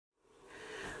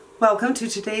Welcome to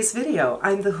today's video.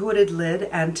 I'm the Hooded Lid,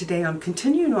 and today I'm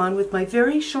continuing on with my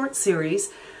very short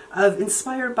series of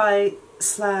Inspired by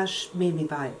 / Made Me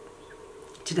Buy It.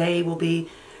 Today will be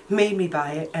Made Me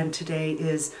Buy It, and today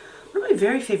is one of my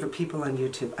very favorite people on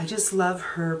YouTube. I just love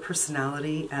her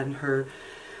personality and her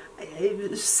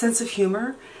sense of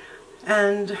humor,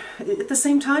 and at the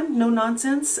same time, no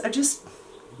nonsense. I just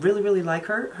really like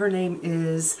her. Her name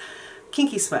is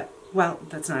Kinky Sweat. Well,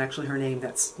 that's not actually her name,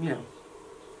 that's,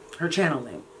 her channel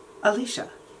name,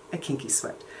 Alicia at Kinky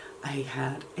Sweat. I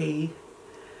had a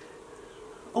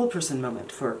old person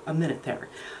moment for a minute there.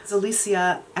 It's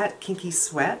Alicia at Kinky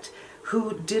Sweat,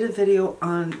 who did a video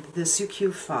on the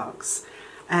Suqqu fogs,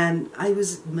 and I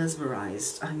was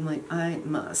mesmerized. I'm like, I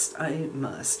must.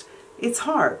 It's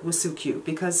hard with Suqqu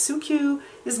because Suqqu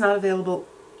is not available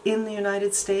in the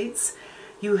United States.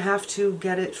 You have to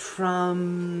get it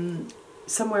from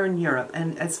somewhere in Europe,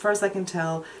 and as far as I can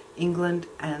tell, England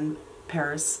and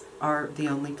Paris are the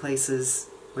only places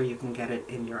where you can get it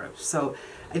in Europe. So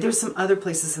there's some other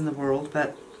places in the world,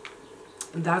 but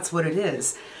that's what it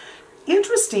is.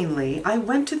 Interestingly, I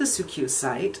went to the Suqqu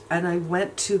site, and I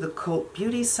went to the Cult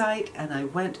Beauty site, and I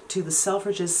went to the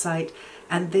Selfridges site,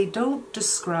 and they don't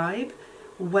describe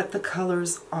what the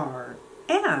colors are,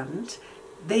 and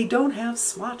they don't have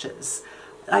swatches.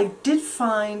 I did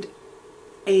find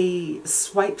a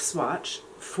swipe swatch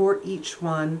for each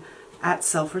one at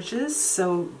Selfridges,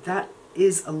 so that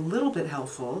is a little bit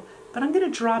helpful, but I'm going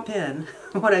to drop in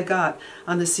what I got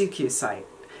on the Suqqu site.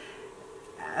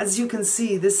 As you can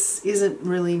see, this isn't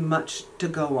really much to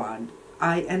go on.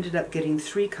 I ended up getting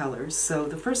 3 colors. So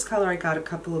the first color I got a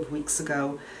couple of weeks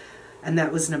ago, and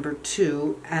that was number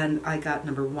 2, and I got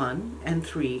number 1 and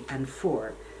 3 and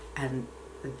 4, and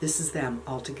this is them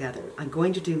all together. I'm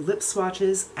going to do lip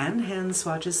swatches and hand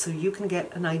swatches so you can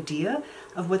get an idea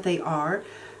of what they are.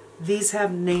 These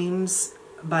have names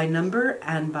by number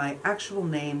and by actual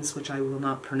names, which I will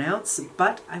not pronounce,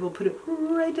 but I will put it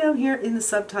right down here in the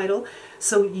subtitle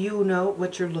so you know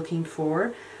what you're looking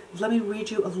for. Let me read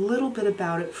you a little bit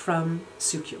about it from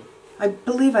Suqqu. I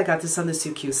believe I got this on the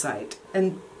Suqqu site,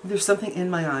 and there's something in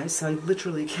my eyes, so I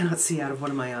literally cannot see out of one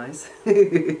of my eyes.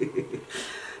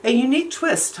 A unique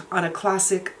twist on a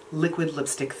classic liquid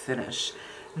lipstick finish.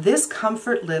 This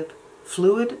Comfort Lip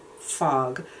Fluid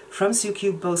Fog from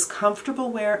Suqqu boasts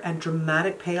comfortable wear and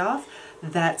dramatic payoff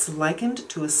that's likened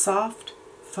to a soft,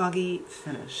 foggy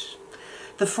finish.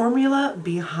 The formula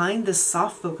behind the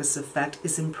soft focus effect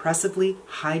is impressively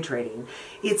hydrating.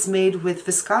 It's made with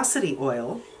viscosity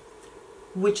oil,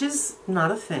 which is not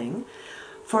a thing,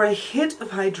 for a hit of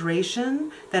hydration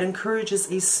that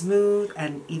encourages a smooth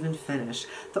and even finish.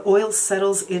 The oil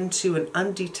settles into an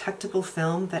undetectable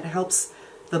film that helps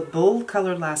the bold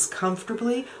color last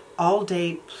comfortably all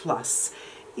day plus.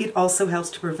 It also helps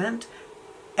to prevent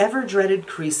ever-dreaded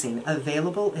creasing,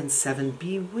 available in 7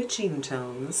 bewitching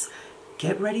tones.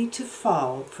 Get ready to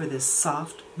fall for this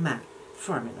soft matte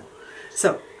formula.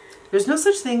 So, there's no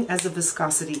such thing as a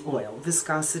viscosity oil.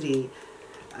 Viscosity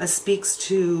speaks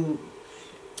to,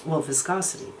 well,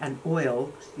 viscosity, and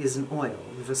oil is an oil.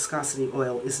 Viscosity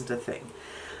oil isn't a thing.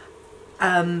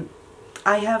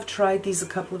 I have tried these a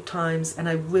couple of times, and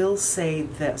I will say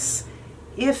this.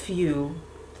 If you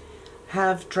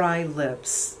have dry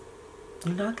lips,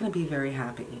 you're not going to be very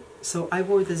happy. So I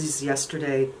wore these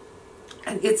yesterday,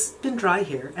 and it's been dry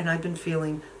here, and I've been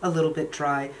feeling a little bit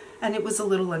dry, and it was a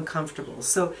little uncomfortable.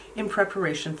 So in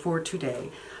preparation for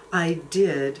today, I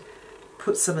did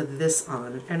put some of this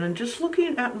on, and I'm just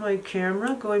looking at my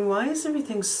camera going, why is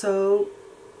everything so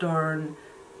darn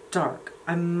dark?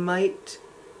 I might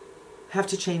have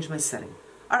to change my setting.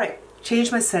 All right,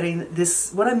 change my setting.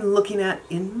 This, what I'm looking at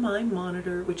in my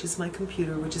monitor, which is my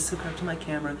computer, which is hooked up to my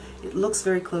camera, it looks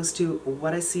very close to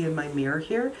what I see in my mirror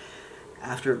here.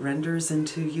 After it renders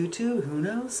into YouTube, who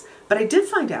knows? But I did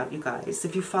find out, you guys,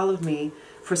 if you followed me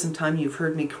for some time, you've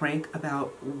heard me crank about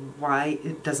why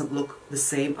it doesn't look the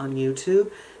same on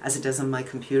YouTube as it does on my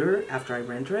computer after I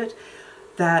render it,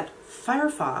 that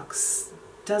Firefox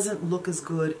doesn't look as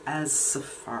good as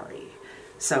Safari.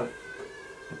 So,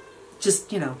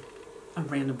 just, a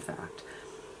random fact.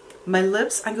 My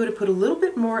lips, I'm going to put a little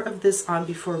bit more of this on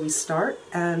before we start,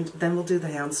 and then we'll do the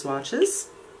hand swatches.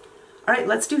 All right,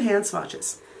 let's do hand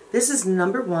swatches. This is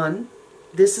number 1.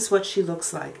 This is what she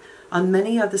looks like. On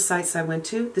many of the sites I went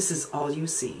to, this is all you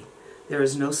see. There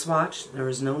is no swatch, there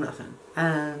is no nothing.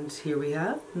 And here we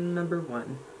have number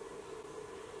 1.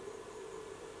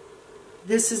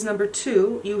 This is number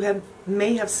 2. You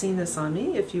may have seen this on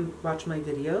me if you watch my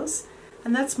videos.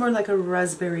 And that's more like a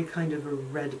raspberry, kind of a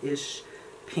reddish,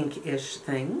 pinkish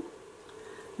thing.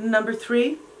 Number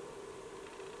 3,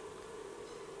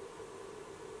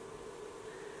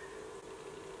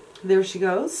 There she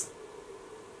goes.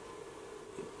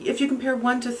 If you compare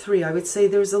 1 to 3, I would say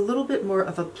there's a little bit more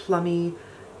of a plummy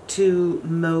to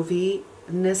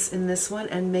mauvey-ness in this one,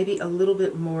 and maybe a little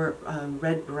bit more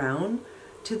red-brown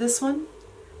to this one.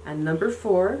 And number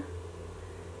 4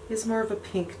 is more of a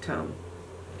pink tone.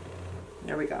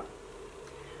 There we go.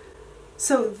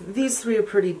 So these 3 are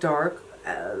pretty dark,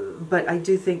 but I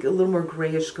do think a little more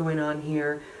grayish going on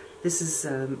here. This is,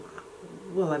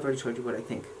 well, I've already told you what I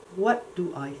think. What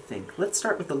do I think? Let's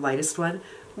start with the lightest one,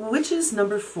 which is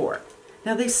number 4.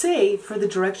 Now they say for the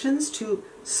directions to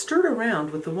stir it around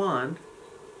with the wand,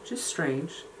 which is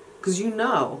strange, because you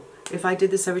know if I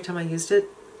did this every time I used it,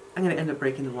 I'm going to end up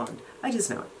breaking the wand. I just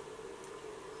know it.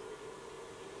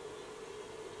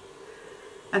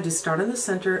 And just start in the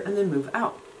center and then move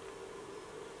out.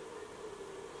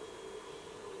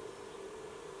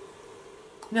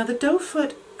 Now the doe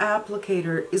foot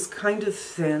applicator is kind of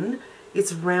thin.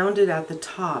 It's rounded at the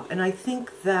top, and I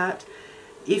think that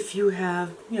if you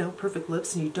have, you know, perfect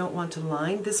lips and you don't want to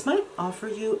line, this might offer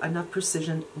you enough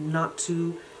precision not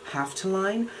to have to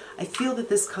line. I feel that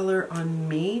this color on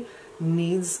me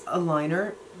needs a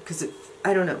liner because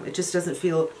I don't know, it just doesn't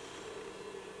feel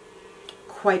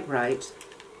quite right.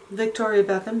 Victoria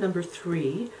Beckham, number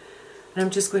 3, and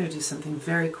I'm just going to do something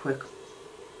very quick.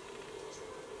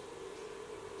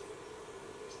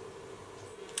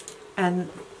 And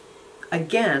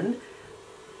again,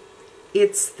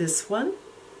 it's this one,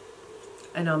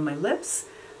 and on my lips,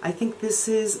 I think this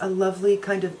is a lovely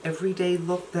kind of everyday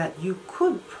look that you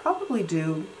could probably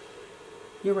do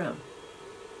year-round.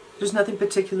 There's nothing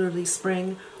particularly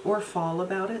spring or fall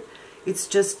about it. It's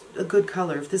just a good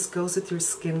color. If this goes with your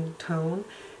skin tone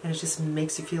and it just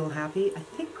makes you feel happy, I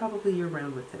think probably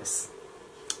year-round with this.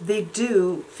 They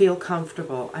do feel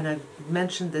comfortable, and I've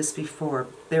mentioned this before.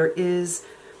 There is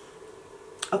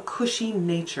a cushy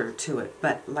nature to it,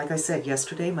 but like I said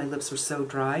yesterday, my lips were so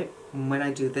dry. When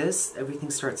I do this, everything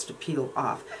starts to peel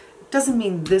off. It doesn't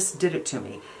mean this did it to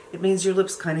me. It means your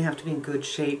lips kind of have to be in good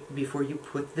shape before you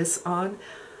put this on.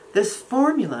 This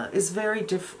formula is very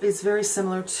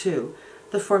similar to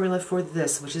the formula for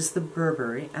this, which is the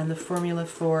Burberry, and the formula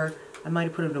for, I might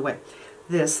have put it away,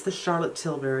 this, the Charlotte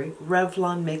Tilbury.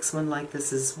 Revlon makes one like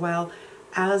this as well,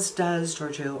 as does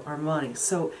Giorgio Armani.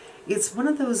 So it's one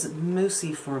of those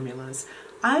moussey formulas.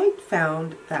 I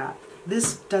found that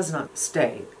this does not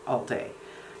stay all day,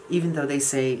 even though they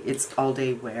say it's all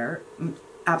day wear.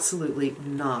 Absolutely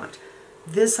not.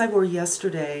 This I wore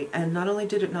yesterday, and not only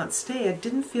did it not stay, I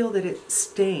didn't feel that it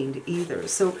stained either.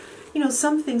 So, you know,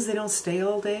 some things they don't stay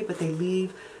all day, but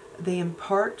they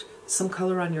impart some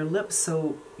color on your lips,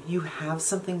 so you have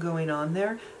something going on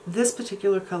there. This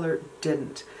particular color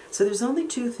didn't. So there's only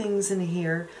 2 things in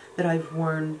here that I've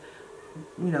worn,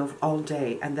 you know, all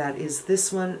day, and that is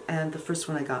this one and the first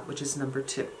one I got, which is number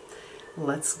 2.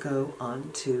 Let's go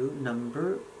on to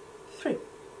number 3.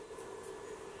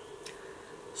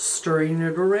 Stirring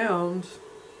it around.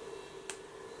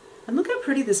 And look how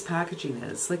pretty this packaging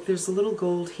is. Like there's a little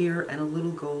gold here and a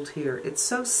little gold here. It's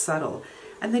so subtle.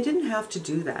 And they didn't have to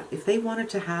do that. If they wanted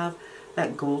to have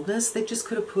that goldness, they just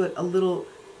could have put a little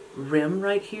rim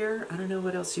right here. I don't know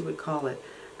what else you would call it.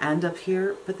 And up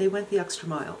here, but they went the extra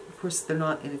mile. Of course, they're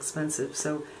not inexpensive,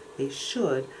 so they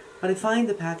should. But I find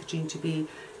the packaging to be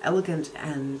elegant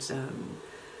and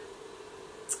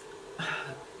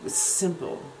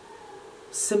simple.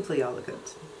 Simply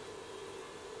elegant.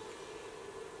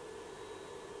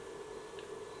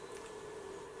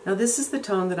 Now this is the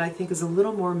tone that I think is a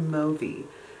little more mauvey,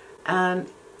 and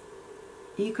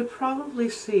you could probably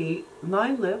see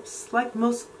my lips, like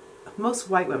most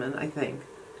white women, I think.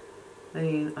 I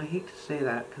mean, I hate to say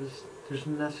that because there's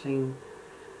nothing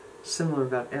similar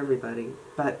about everybody,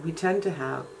 but we tend to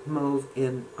have mauve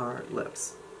in our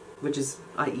lips, which is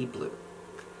i.e. blue.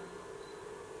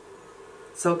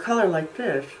 So a color like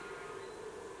this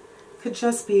could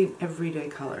just be an everyday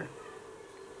color.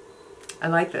 I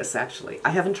like this, actually. I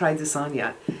haven't tried this on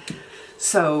yet.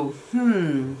 So,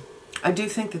 I do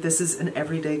think that this is an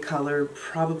everyday color,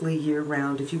 probably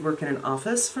year-round. If you work in an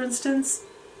office, for instance,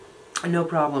 no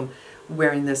problem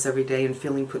wearing this every day and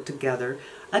feeling put together.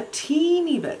 A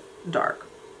teeny bit dark.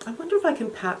 I wonder if I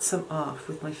can pat some off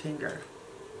with my finger.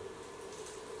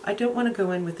 I don't want to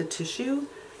go in with the tissue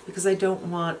because I don't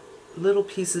want little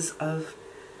pieces of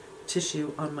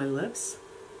tissue on my lips,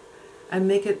 and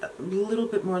make it a little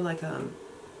bit more like a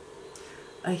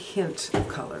hint of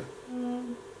color.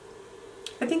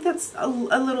 I think that's a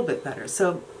little bit better.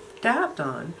 So dabbed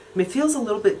on, I mean, it feels a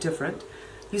little bit different.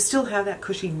 You still have that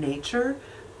cushy nature,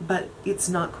 but it's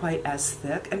not quite as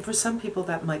thick, and for some people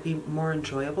that might be more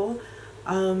enjoyable.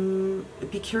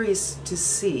 I'd be curious to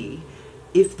see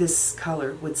if this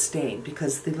color would stain,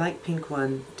 because the light pink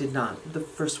one did not. The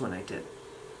first one I did.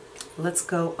 Let's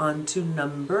go on to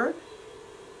number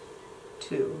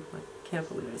 2. I can't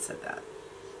believe I said that.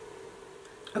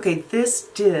 Okay, this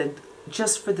did,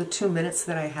 just for the 2 minutes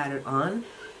that I had it on,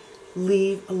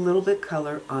 leave a little bit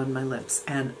color on my lips,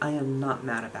 and I am not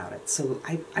mad about it. So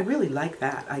I really like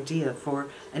that idea for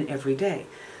an everyday.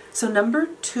 So number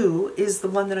 2 is the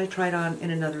one that I tried on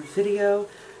in another video,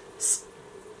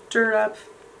 Stir Up,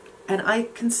 and I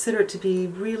consider it to be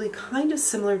really kind of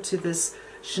similar to this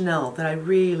Chanel that I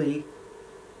really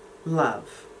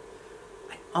love.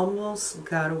 I almost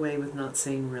got away with not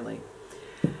saying really.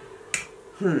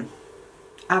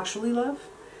 Actually love?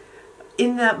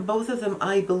 In that both of them,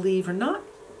 I believe, are not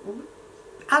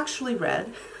actually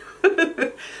red,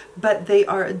 but they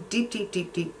are a deep, deep,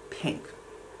 deep, deep pink.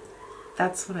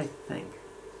 That's what I think.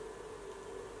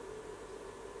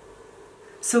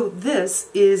 So this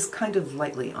is kind of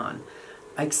lightly on.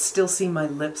 I still see my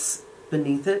lips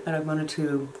beneath it, but I wanted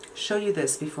to show you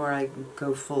this before I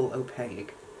go full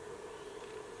opaque.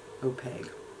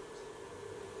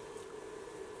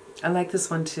 I like this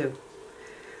one too.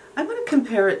 I'm going to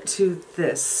compare it to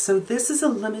this. So this is a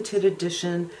limited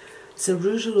edition. It's a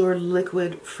Rouge Allure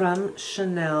liquid from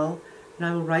Chanel, and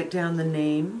I will write down the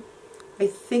name. I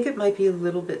think it might be a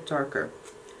little bit darker.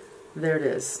 There it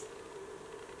is.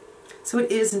 So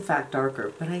it is in fact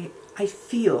darker, but I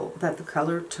feel that the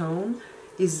color tone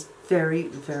is very,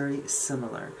 very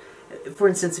similar. For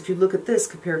instance, if you look at this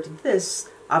compared to this,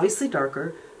 obviously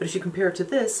darker, but if you compare it to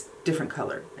this, different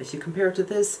color. If you compare it to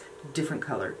this, different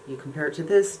color. You compare it to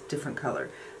this, different color.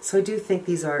 So I do think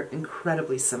these are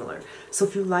incredibly similar. So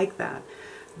if you like that,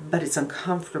 but it's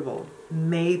uncomfortable,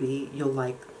 maybe you'll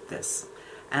like this.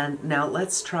 And now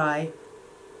let's try,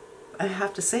 I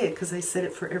have to say it because I said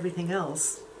it for everything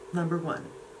else, number 1.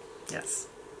 Yes.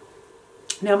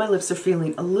 Now my lips are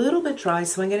feeling a little bit dry,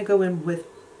 so I'm going to go in with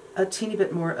a teeny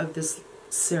bit more of this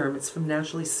serum. It's from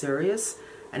Naturally Serious,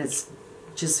 and it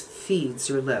just feeds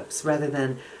your lips rather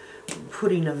than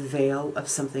putting a veil of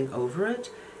something over it.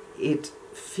 It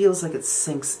feels like it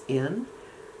sinks in.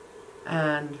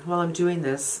 And while I'm doing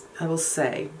this, I will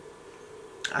say,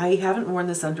 I haven't worn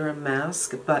this under a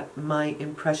mask, but my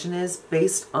impression is,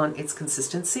 based on its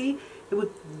consistency, it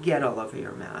would get all over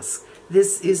your mask.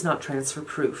 This is not transfer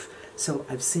proof. So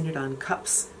I've seen it on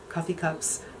cups, coffee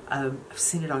cups, I've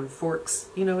seen it on forks,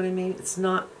 you know what I mean? It's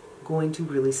not going to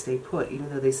really stay put, even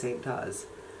though they say it does.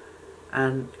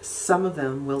 And some of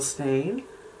them will stain,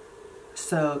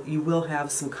 so you will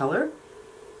have some color,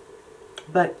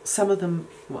 but some of them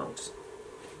won't.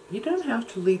 You don't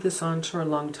have to leave this on for a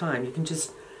long time. You can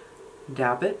just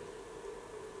dab it,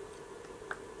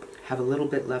 have a little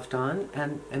bit left on,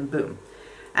 and boom.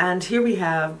 And here we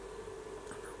have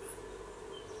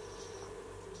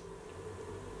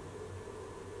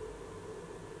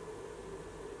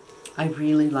I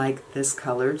really like this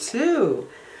color too.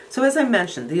 So as I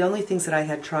mentioned, the only things that I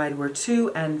had tried were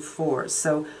 2 and 4.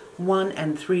 So 1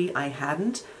 and 3 I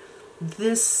hadn't.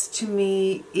 This to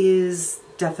me is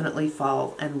definitely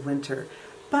fall and winter.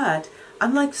 But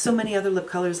unlike so many other lip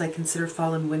colors I consider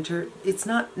fall and winter, it's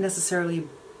not necessarily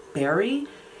berry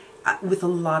with a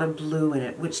lot of blue in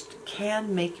it, which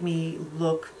can make me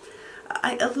look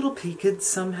a little peaked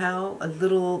somehow, a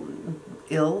little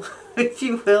ill, if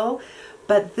you will.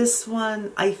 But this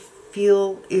one I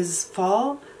feel is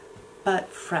fall, but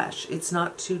fresh. It's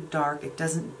not too dark. It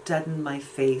doesn't deaden my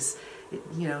face. It,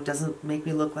 you know, doesn't make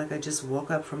me look like I just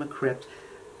woke up from a crypt.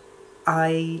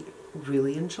 I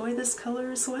really enjoy this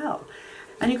color as well.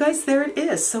 And you guys, there it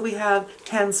is. So we have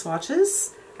hand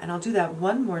swatches, and I'll do that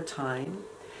one more time.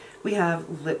 We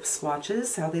have lip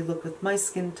swatches, how they look with my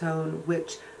skin tone,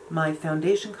 which my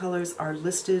foundation colors are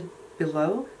listed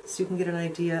below, so you can get an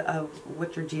idea of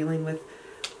what you're dealing with.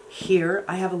 Here,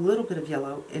 I have a little bit of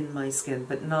yellow in my skin,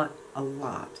 but not a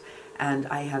lot. And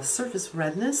I have surface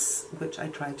redness, which I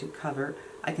try to cover.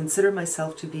 I consider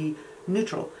myself to be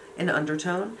neutral in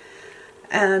undertone.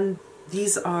 And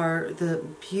these are the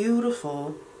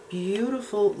beautiful,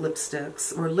 beautiful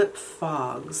lipsticks, or lip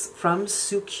fogs, from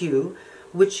Suqqu,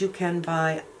 which you can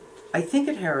buy, I think,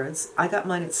 at Harrods. I got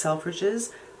mine at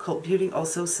Selfridges. Cult Beauty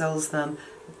also sells them.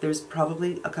 There's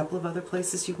probably a couple of other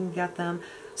places you can get them.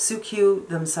 Suqqu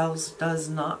themselves does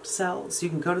not sell, so you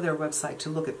can go to their website to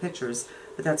look at pictures,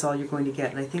 but that's all you're going to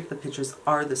get. And I think the pictures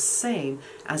are the same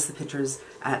as the pictures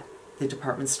at the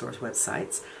department stores'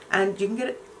 websites. And you can get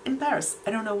it in Paris.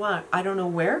 I don't know why. I don't know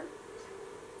where,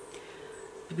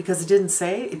 because it didn't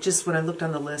say. It just, when I looked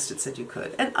on the list, it said you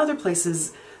could. And other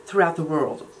places throughout the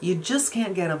world. You just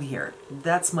can't get them here.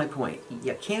 That's my point.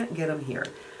 You can't get them here.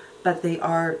 But they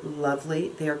are lovely,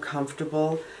 they are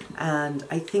comfortable, and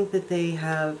I think that they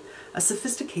have a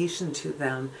sophistication to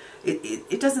them.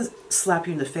 It doesn't slap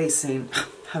you in the face saying,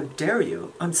 how dare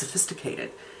you,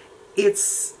 unsophisticated.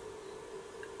 It's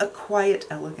a quiet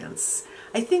elegance.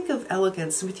 I think of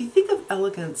elegance, and if you think of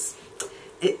elegance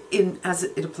as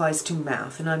it applies to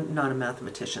math, and I'm not a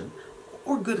mathematician,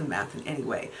 or good in math in any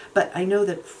way, but I know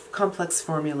that complex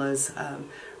formulas,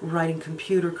 writing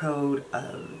computer code,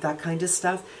 that kind of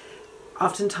stuff,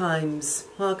 oftentimes,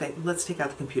 well, okay, let's take out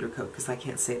the computer code because I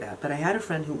can't say that, but I had a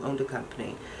friend who owned a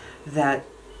company that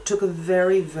took a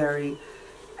very, very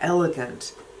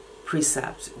elegant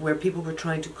precept where people were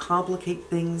trying to complicate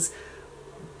things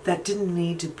that didn't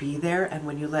need to be there, and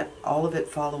when you let all of it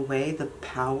fall away, the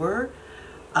power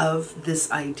of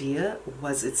this idea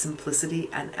was its simplicity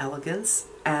and elegance,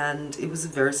 and it was a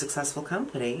very successful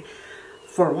company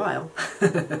for a while.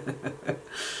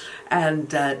 And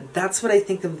that's what I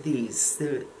think of these.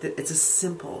 It's a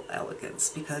simple elegance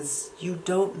because you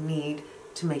don't need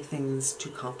to make things too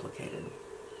complicated.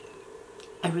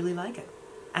 I really like it.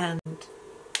 And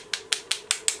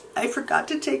I forgot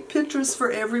to take pictures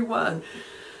for everyone.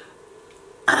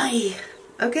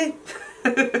 Okay.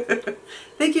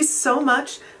 Thank you so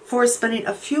much for spending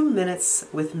a few minutes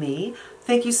with me.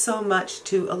 Thank you so much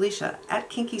to Alicia at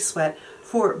Kinky Sweat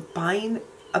for buying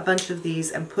a bunch of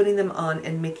these and putting them on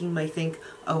and making me think,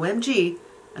 OMG,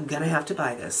 I'm gonna have to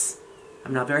buy this.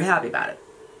 I'm not very happy about it.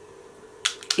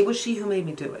 It was she who made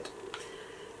me do it.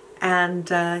 And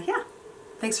yeah,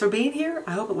 thanks for being here.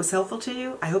 I hope it was helpful to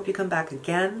you. I hope you come back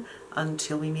again.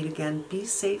 Until we meet again, be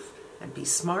safe and be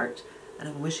smart, and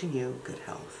I'm wishing you good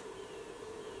health.